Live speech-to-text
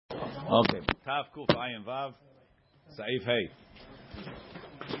Okay. Tav Kuf Ayin Vav Saif Hey.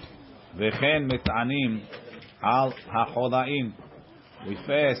 V'chen mit'anim al ha'cholaim. We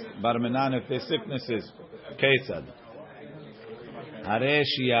fast barmenan if there's sicknesses. Ketzad. Harei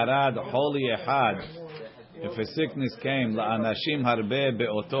sheyarad holi echad. If a sickness came la'anashim harbe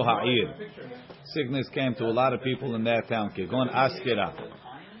be'oto ha'ir. Sickness came to a lot of people in that town. Kegon askera.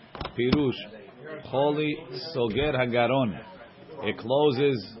 Pirush. Holi soger hagaron. It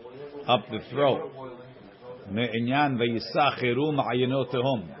closes up the throat. Me'inyan ve'yisachiru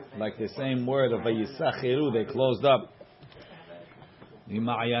ma'ayinotehum. Like the same word of ve'yisachiru, they closed up the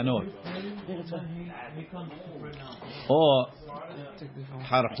ma'ayanot. Or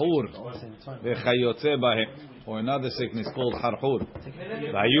harhur ve'chayotze bahem. Or another sickness called harhur.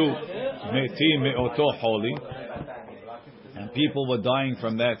 Vayu me'ti me'oto holi. And people were dying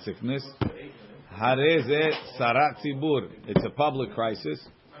from that sickness. Hareze sarat zibur. It's a public crisis.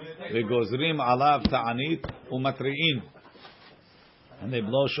 V'gozrim alav ta'anit u'matri'in. And they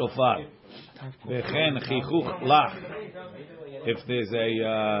blow shofar. V'chen chichuch lach. If there's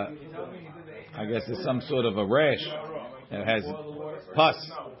a, I guess there's some sort of a rash that has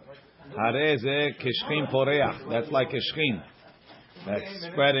pus. Hareze keshchin poreach. That's like a shchin. That's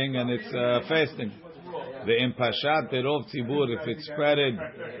spreading and it's fasting. The impashat berov tzibur, if it's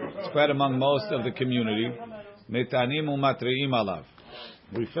spread among most of the community, metanim u'matri'im alav.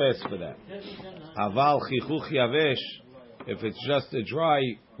 We fast for that. Aval chichuch yavesh, if it's just a dry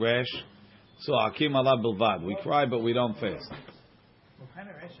rash, so akim alav bilvad. We cry, but we don't fast.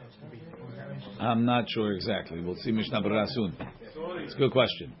 I'm not sure exactly. We'll see Mishnah Berurah soon. It's a good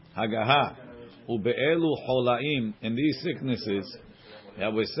question. Hagaha ube'elu holaim, in these sicknesses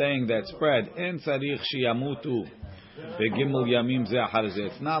that we're saying that spread, en tzarich shiyamutu begimul yamim ze achar ze.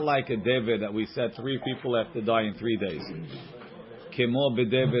 It's not like a dever that we said 3 people have to die in 3 days. Kemo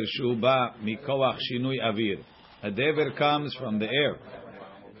bedever shuba mikoach shinui avir. A dever comes from the air.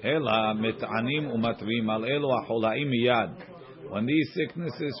 Ela met'anim umatrim al elu holaim miyad. When these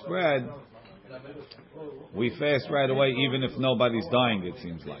sicknesses spread, we fast right away, even if nobody's dying. It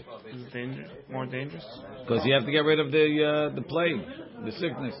seems like More dangerous because you have to get rid of the plague, the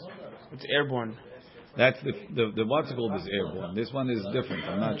sickness. It's airborne. That's the what's called is airborne. This one is different.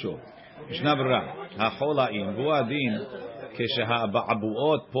 I'm not sure. Mishnah Berurah ha'cholaim bu'adin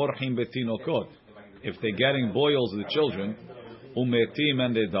kesheha'ba'abuot porchim betinokot. If they're getting boils, the children umetim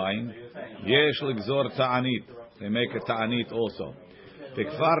and they're dying, yesh ligzor ta'anit. They make a ta'anit also.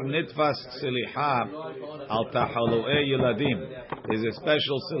 Tikfar nitfas selicha al tahalu'e yeladim. There's a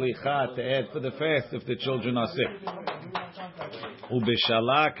special selicha to add for the fast if the children are sick.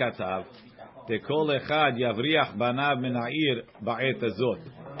 Ubishala katav tekol echad yavriach banav min ha'ir ba'et azot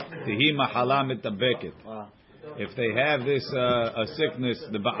tehi mahala mitabeket. If they have this a sickness,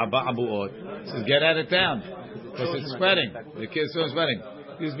 the ba'abu'ot, says get out of town because it's spreading. The kids are spreading.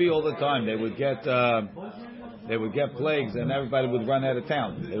 It used to be all the time. They would get plagues and everybody would run out of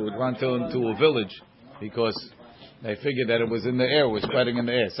town. They would run to a village because they figured that it was in the air, it was spreading in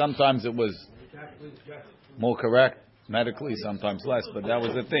the air. Sometimes it was more correct medically, sometimes less, but that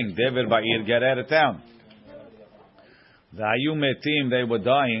was the thing. Dever ba'ir, get out of town. The hayu metim, they were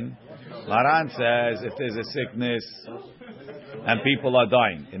dying. Laran says if there's a sickness and people are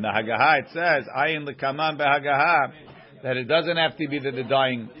dying. In the Haggaha it says, ayin l'kaman be'Haggaha, that it doesn't have to be that they're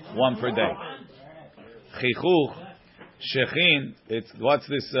dying 1 per day. Chichuch, shechin, it's what's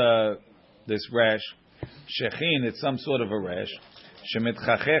this rash? Shechin, it's some sort of a rash.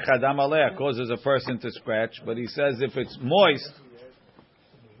 Shemitchachech adam aleh, causes a person to scratch, but he says if it's moist,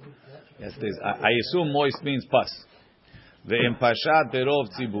 yes, I assume moist means pus. Ve'impashat berov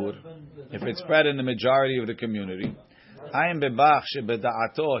tzibur, if it's spread in the majority of the community. Ayin bebach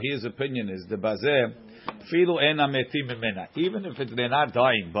shebeda'ato, his opinion is the bazeh filu en ametim mimena. Even if they're not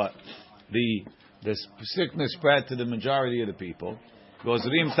dying, but the sickness spread to the majority of the people.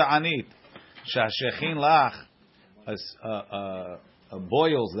 Gozrim ta'anit shashechin lach,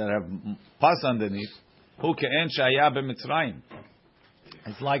 boils that have pus underneath. Hu ke'en shaya b'Mitzrayim.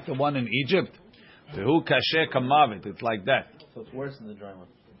 It's like the one in Egypt. Hu kashe kamavet. It's like that. So it's worse than the dry one.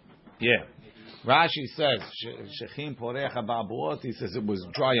 Yeah. Rashi says shechin porecha ba'abuot. He says it was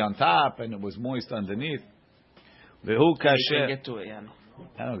dry on top and it was moist underneath. Hu kashe. Get to it, yeah.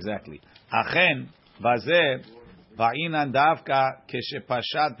 I know exactly. Achen vazeh va'inan davka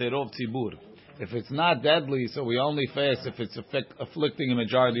keshepashat berov tzibur. If it's not deadly, so we only fast if it's afflicting a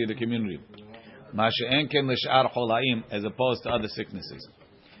majority of the community. Masha'en ken l'shar cholaim, as opposed to other sicknesses.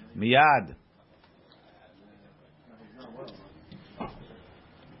 Miyad.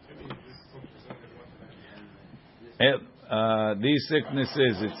 these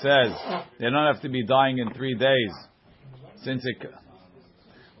sicknesses, it says, they don't have to be dying in 3 days, since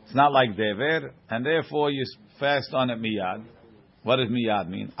it's not like dever, and therefore you fast on it miyad. What does miyad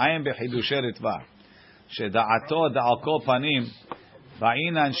mean? Ayin b'chidushe ritva, sheda'ato da'al kol panim,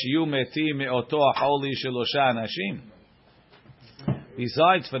 va'inan shiyu meti me'oto ha'oli shelosha anashim.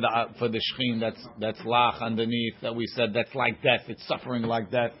 Besides for the shchin that's lach underneath, that we said that's like death, it's suffering like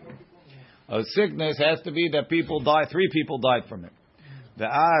death. A sickness has to be that people die. 3 people died from it. Then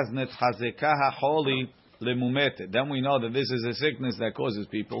we know that this is a sickness that causes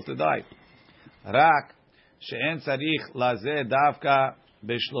people to die. Rak she'en tzarich lazeh davka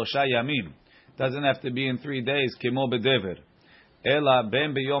b'shlosha yamim. Doesn't have to be in 3 days. Kimo b'dever. Ela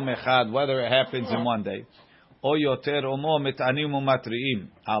ben b'yom echad. Whether it happens in 1 day. O yoter o mo mit'anim u'matri'im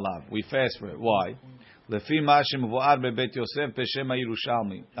alav. We fast for it. Why? Lefi ma she'mvu'ar bebet Yosef b'shem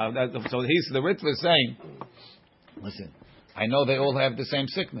ha'Yerushalmi. So the Ritva is saying, listen, I know they all have the same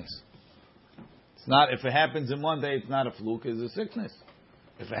sickness. It's not, if it happens in 1 day, it's not a fluke, it's a sickness.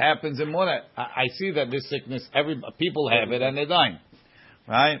 If it happens in more, I see that this sickness, people have it and they're dying.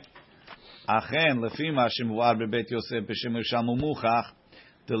 Right? Achen, lefi ma she'mvu'ar bebet Yosef b'shem ha'Yerushalmi muchach,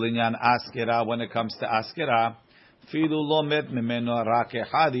 delinyan askera, when it comes to askera, filu lo met mimeno rak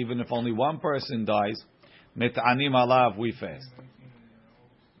echad, even if only one person dies, mit'anim alav, we fast.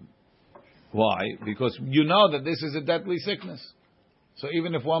 Why? Because you know that this is a deadly sickness. So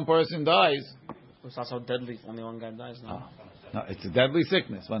even if one person dies, it's not so deadly if only one guy dies now. No, it's a deadly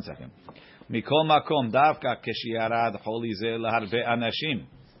sickness. 1 second. Mikol makom davka keshiyarad holi ze laharbe anashim.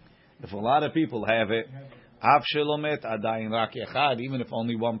 If a lot of people have it, av shelomet adayin rak echad, even if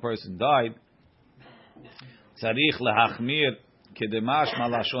only one person died, tzarich lehachmir kedemash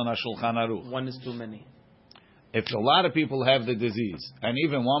malashon hashulchan aruch. 1 is too many. If a lot of people have the disease and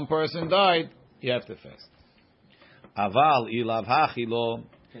even one person died, you have to fast. Aval ilav hachilo.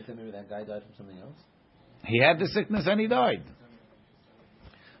 Can't tell me that guy died from something else? He had the sickness and he died.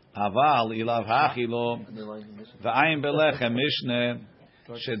 Aval ilav hachilo. V'ayin belechem mishne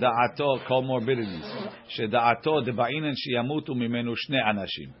sheda'ato comorbidities. Sheda'ato deba'inen shiyamutu mimenu shne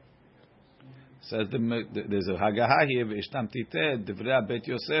anashim. Says there's a hagaha here. V'ishtam titeh divrei bet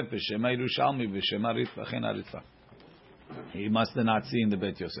Yosef v'shema Yerushalmi v'shema Ritva chen Ritva. He must have not seen the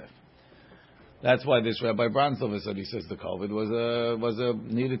Bet Yosef. That's why this Rabbi Branslover said, he says the COVID was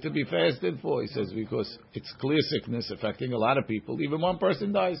needed to be fasted for. He says because it's clear sickness affecting a lot of people. Even one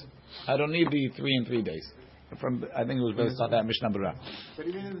person dies. I don't need the 3 in 3 days. I think it was based on that Mishnah Berurah. But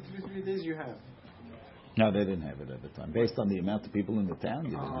even in the 3 days you have. No, they didn't have it at the time. Based on the amount of people in the town,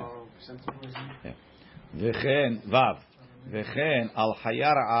 you didn't have it. V'chen vav, v'chen al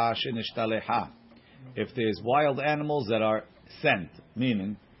hayara shenishtaleha. If there's wild animals that are sent,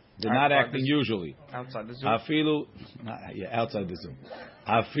 meaning they're not acting usually. Outside the zoo. Afilu, outside the zoo.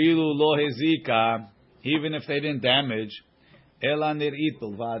 Afilu lo hezika, even if they didn't damage. Ela nir'it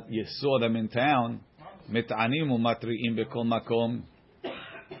bilvad, you saw them in town. Mit'anim u'matri'im b'kol makom.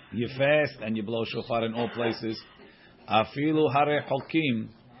 You fast and you blow shofar in all places. Afilu hare holkim,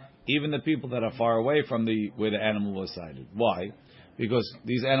 even the people that are far away from where the animal was sighted. Why? Because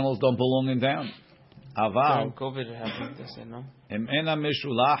these animals don't belong in town. Aval, COVID happened, they say no. Emena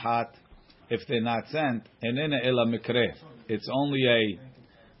mishulahat, if they're not sent, enena ela mikre. It's only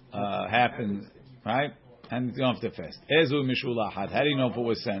a happens, right? And you don't have to fast. Ezu mishulahat. How do you know if it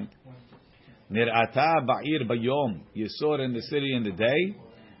was sent? Nir'ata ba'ir bayom. You saw it in the city in the day.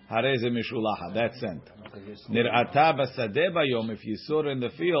 Hareze mishulahat. That's sent. Nir'ata basadeh bayom. If you saw it in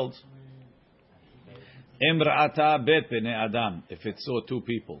the fields. Imra'ata bet b'nei adam. If it saw 2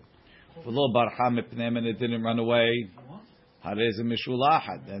 people. V'lo barcha mipneim, and it didn't run away. Hareze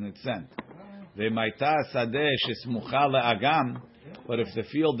mishulahat. Then it's sent. V'maita sadeh shesmucha le'agam. But if the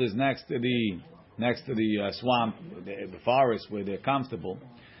field is next to the swamp, the forest where they're comfortable.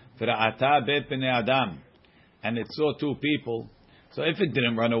 V'ra'ata bet b'nei adam. And it saw 2 people. So if it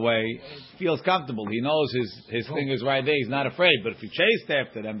didn't run away, he feels comfortable. He knows his thing is right there. He's not afraid. But if he chased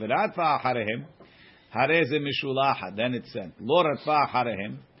after them, v'ratfa harehim, hareze mishulahat, then it's sent. Lo ratfa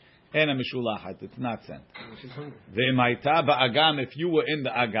harehim, ena mishulahat, it's not sent. Ve'maita ba'agam, if you were in the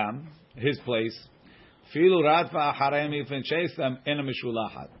agam, his place, filu ratfa harehim, if you chase them, ena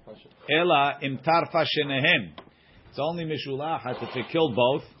mishulahat. Ela imtarfa shenehem. It's only mishulahat if it killed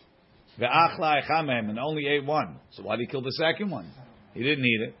both. Ve'achla echamehem, and only ate one. So why did he kill the second one? He didn't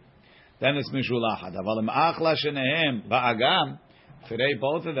eat it. Then it's mishulahat. Avalim achla shenehem ba'agam, if it ate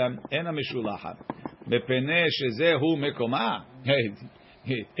both of them, ena mishulahat. Bepeneh shezehu mikoma.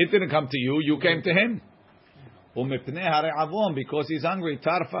 It didn't come to you, you came to him. Umipneh hare'avon, because he's hungry.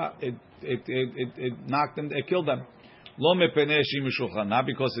 Tarfa, it knocked them, it killed them. Lo mepene shi mishulchan, not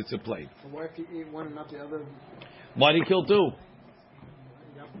because it's a plague. So why if you eat one and not the other? Why did he kill two? You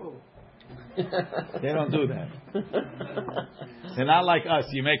got both. They don't do that. They're not like us.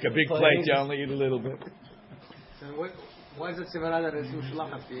 You make a big plate, you only eat a little bit. So why is it sevara that it's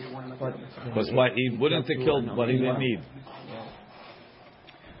mushlach if you eat one and not the other? Because what he wouldn't have killed what he didn't need.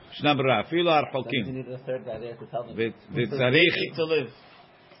 Shnabra, filo You archokim. need a third guy there to tell them. V'tzarich To live.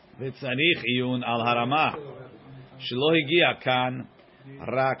 וצריך עיון על הרמה שלא הגיע כאן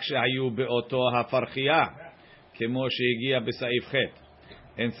רק שהיו באותו הפרחייה כמו שהגיע בסעיף ח'.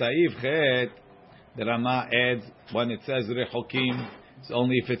 In סעיף ח' the Rama adds when it says רחוקים it's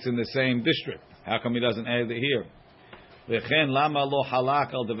only if it's in the same district. How come he doesn't add it here? וכן למה לא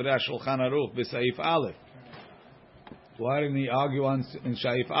חלק על דברי השולחן ערוך בסעיף א'? Why didn't he argue in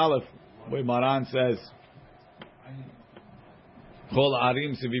סעיף א' where Maran says כל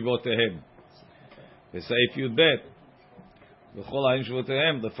הערים סביבותיהם. בסעיף י"ב, וכל הערים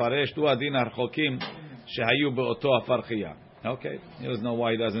סביבותיהם, לפרש דו הדין הרחוקים שהיו באותו הפרחייה. Okay, he doesn't know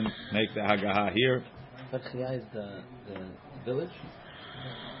why he doesn't make the Haggaha here. Farchia is the village?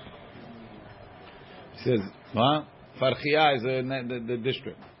 He says, what? Farchia is the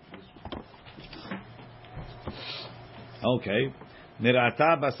district. Okay.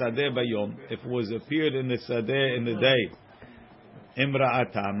 Nirata basadeh bayom, if it was appeared in the sadeh in the day,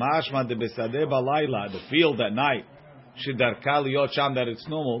 Imra'ata, mashma de besadeh balayla, the field at night, shidarka liyot sham, that it's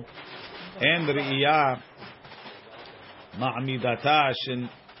normal, and ri'iyah ma'amidata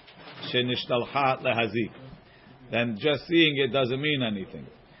shenishtalchat lehazik. Then just seeing it doesn't mean anything.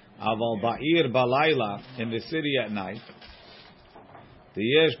 Aval ba'ir balayla, in the city at night,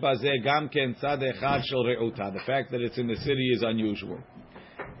 the fact that it's in the city is unusual.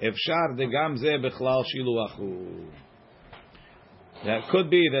 That could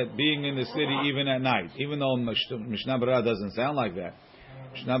be that being in the city even at night, even though Mishnah Berurah doesn't sound like that.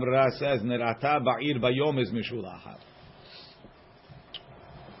 Mishnah Berurah says Nerata ba'ir bayom is mishulachat.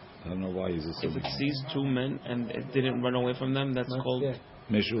 I don't know why he's If it sees two men and it didn't run away from them, that's called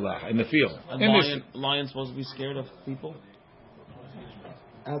mishulach in the field. a lion supposed to be scared of people.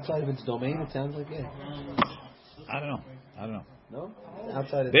 Outside of its domain, it sounds like it. I don't know. No?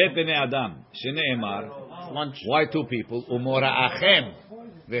 Outside of Bet bnei Adam, shene'emar. Lunch. Why two people? Umora'achem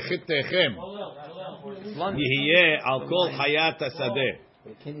v'chittechem Lunch. yihiyeh al kol hayat hasadeh.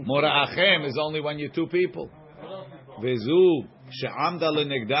 Mora'achem is only when you're two people. V'zu she'amda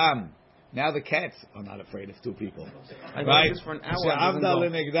lenegdam. Now the cats are not afraid of two people, right? She'amda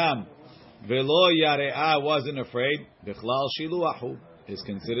lenegdam v'lo yare'ah wasn't afraid. Bichlal shiluahu is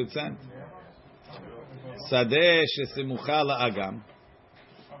considered sent. Sadeh she'simucha la'agam.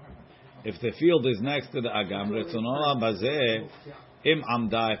 If the field is next to the agam, retzono bazeh im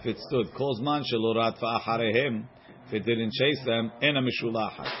amda, if it stood, kolzman shelo ratfa acharehem, if it didn't chase them, in a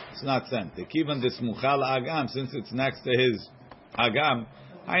mishulachat, it's not sent. The kivan desmucha agam, since it's next to his agam,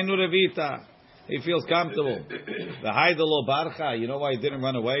 haynu revita, he feels comfortable. The haydelo barcha, you know why he didn't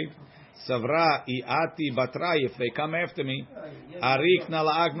run away? Savra iati batrai, if they come after me, arik na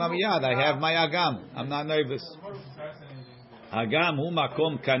la'agma miyad, I have my agam, I'm not nervous. Agam hu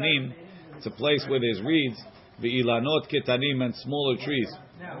makom kanim. It's a place where there's reeds, v'ilanot ketanim, and smaller trees.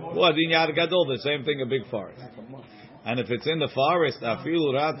 The same thing, a big forest. And if it's in the forest,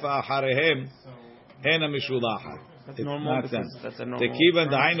 afilu radfa acharehem, ena mishulachat. That's normal. That's a normal. Tekivan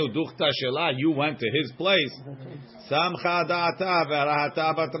dainu duchta shela. You went to his place. Samcha da'ata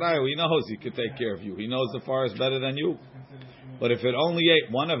ve'rahata batrayu. He knows he could take care of you. He knows the forest better than you. But if it only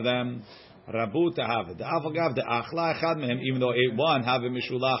ate one of them, Rabu tahav. The afagav the achla echad mehem. Even though it ate one, have a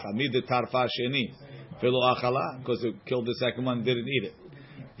mishulacha. Mid the tarfa sheni. Filo achala, because it killed the second one, didn't eat it.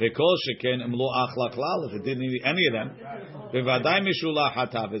 Vekol sheken imlo achla klal. If it didn't eat any of them, bevadai mishulacha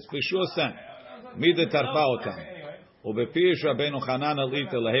tav. It's for sure sent. Mid the tarfa otam. Ubepish Rabbeinu Chananel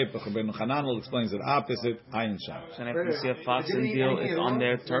ita lehepach. Rabbeinu Chananel explains the opposite. Ayin sham. And if you see a fox and deal, it's on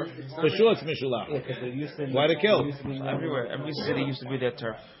their turf. For sure, it's mishulacha. Why to kill? Everywhere, every city used to be their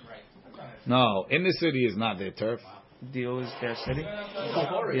turf. No, in the city is not their turf. Deal is their city.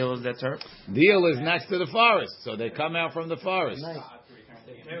 Deal is their turf. Deal is next to the forest, so they come out from the forest.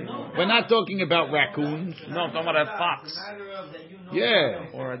 We're not talking about raccoons. No, I'm talking about a fox. Yeah.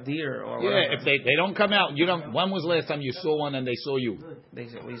 Or a deer. Or yeah, if they don't come out, you don't. When was the last time you saw one and they saw you?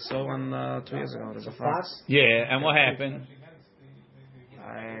 We saw one 2 years ago. There's a fox. Yeah, and what happened?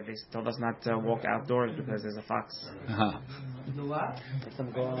 They told us not to walk outdoors because there's a fox.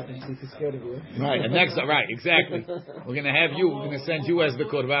 Right, and next, right, exactly. We're going to have you. We're going to send you as the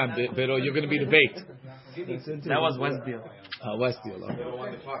korban, but you're going to be the bait. That was West Deal. West Deal.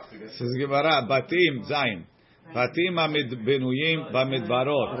 Says Gemara, Batim Zayin. Fatima benuyim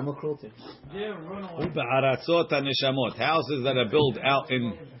b'midbarot. Animal cruelty. U'be'aratzot haneshamot. Houses that are built out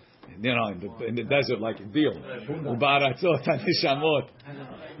in the desert, like a deal. U'be'aratzot haneshamot.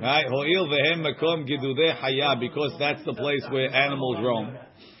 Right? Ho'il vehem makom gidudei haya, because that's the place where animals roam.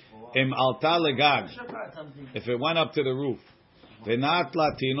 Im alta legag. If it went up to the roof. V'nat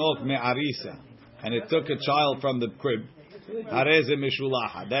la tinok me'arisa. And it took a child from the crib. Hareze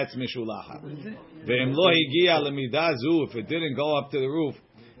mishulaha. That's mishulaha. Ve'im lo higia lemida zu. If it didn't go up to the roof,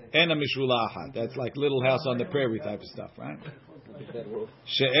 ena mishulaha. That's like Little House on the Prairie type of stuff, right?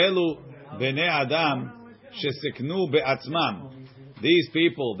 She'elu bnei adam shesiknu be'atzmam. These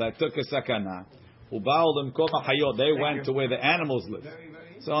people that took a sakana, uba'u lemkom ha'chayot, they went to where the animals live.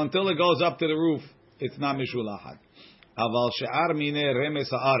 So until it goes up to the roof, it's not mishulahat. Aval she'ar minei remes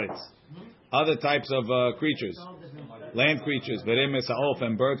ha'aretz. Other types of creatures, land creatures, veremes ha'of,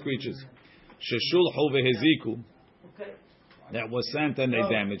 and bird creatures, sheshulhu veheziku, that was sent and they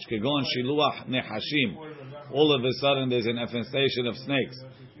damaged. Kegon shiluach nehashim. All of a sudden there's an infestation of snakes,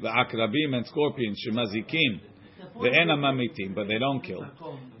 ve'akrabim and scorpions, shemazikim, ve'ena mamitim, but they don't kill.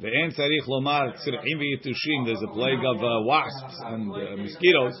 Ve'en tzarich lomar tzirchim ve'yitushim. There's a plague of wasps and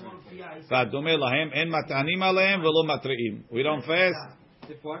mosquitoes. V'adome lahem en matanim alehem ve'lo matreim. We don't fast.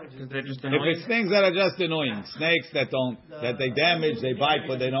 If it's things that are just annoying, snakes that they damage, they bite,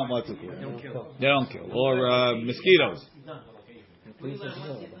 but they don't want to kill. They don't kill. Or mosquitoes.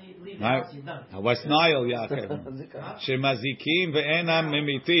 Right? West Nile, Shemazikim ve'enam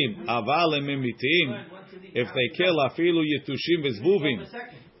mimitim. Aval mimitim. If they kill, afilu yetushim v'zvuvim.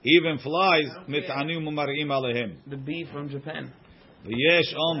 Even flies, mit'anim u'mar'im alehim. The bee from Japan.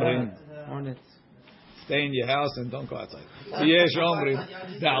 V'yesh omrim. Hornets. Stay in your house and don't go outside. Yesh omrim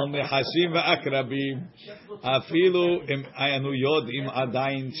da'al mehashim ve'akrabim afilu im ayanu yodim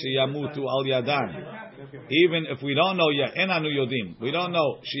adayin sheyamutu al yadam. Even if we don't know yet, en anu yodim, we don't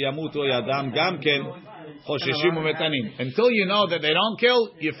know sheyamutu al yadam gamken chosheshim u'metanim. Until you know that they don't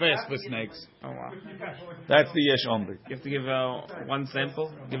kill, you fast for snakes. Oh wow! That's the yesh omrim. You have to give one sample.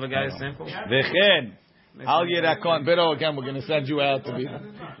 Give a guy a sample. Vechen. Al Yirakon, but again, we're going to send you out to be.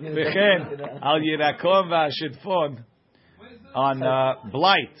 Vechen al Yirakon v'ashidfon on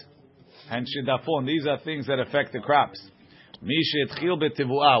blight and shidafon. These are things that affect the crops. Mishet chil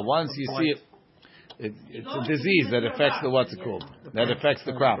betivua. Once you see it's a disease that affects the what's it called? That affects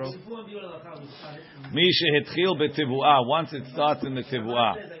the crops. Mishet chil betivua. Once it starts in the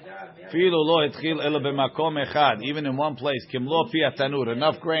tivua. Even in one place, kimlo pi tanur,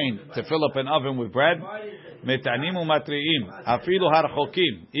 enough grain to fill up an oven with bread. Metanim umatriim, afilu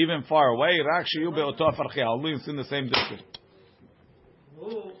harchokim, even far away. Rak shiyu beoto afarchia, only in the same district.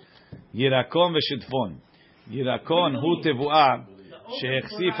 Yirakon v'shidfon. Yirakon hu tevuah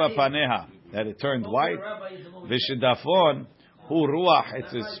shehechsifa paneha, that it turned white. V'shidafon hu ruach,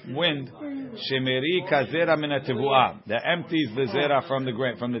 it's a wind. Shemeri kazera min tevuah, that empties the zera from the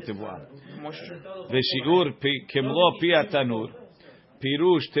grain, from the tevuah. V'shiur kimlo pi tanur.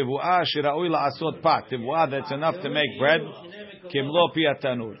 Pirush tevuah shiraui la'asot pat. Tevuah that's enough to make bread. Kimlo pi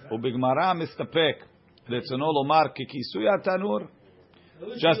tanur. Ubigmara mistapek. Le'tzono lomar kikisui tanur.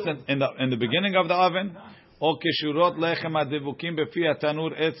 Just in the beginning of the oven. O keshurot lechem adevukim befi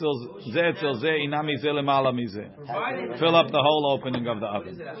tanur etzel ze inami ze lemala mize. Fill up the whole opening of the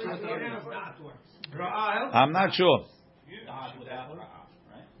oven. I'm not sure.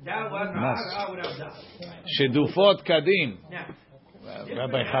 Shedufot kadim.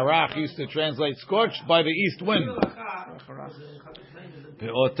 Rabbi Harach used to translate scorched by the east wind.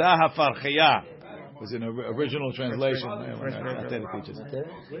 Be'otah hafarchiyah was an original translation.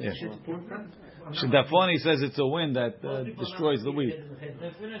 Shedafon, he says it's a wind that destroys the wheat.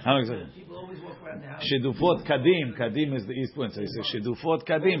 How exactly? Shedufot kadim. Kadim is the east wind. So he says Shedufot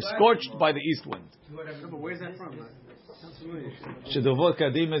kadim, scorched by the east wind. Where's that from? Shedufot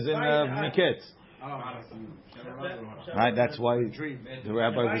kadim is in Miketz. Right, that's why the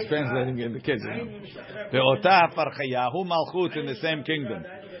rabbi was translating it in the kids. Ve'otah farchayahu malchut, in the same kingdom.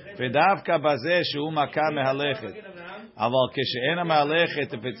 Ve'davka bazeh shehu makah mehalechet. Aval keshe'ena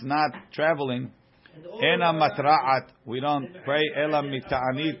mehalechet, if it's not traveling, ena matra'at, we don't pray ela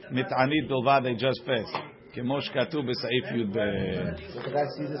mit'anit bilvad, they just fast. Kemosh katuv b'saif yud be. So the guy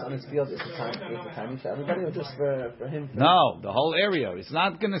sees this on his field. Is the timing for everybody, or just for him? No, the whole area. It's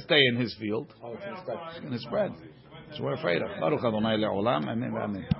not going to stay in his field. Oh, it's going to spread. It's going to spread. That's what we're afraid of. Baruch Adonai le'olam. Amen. Amen.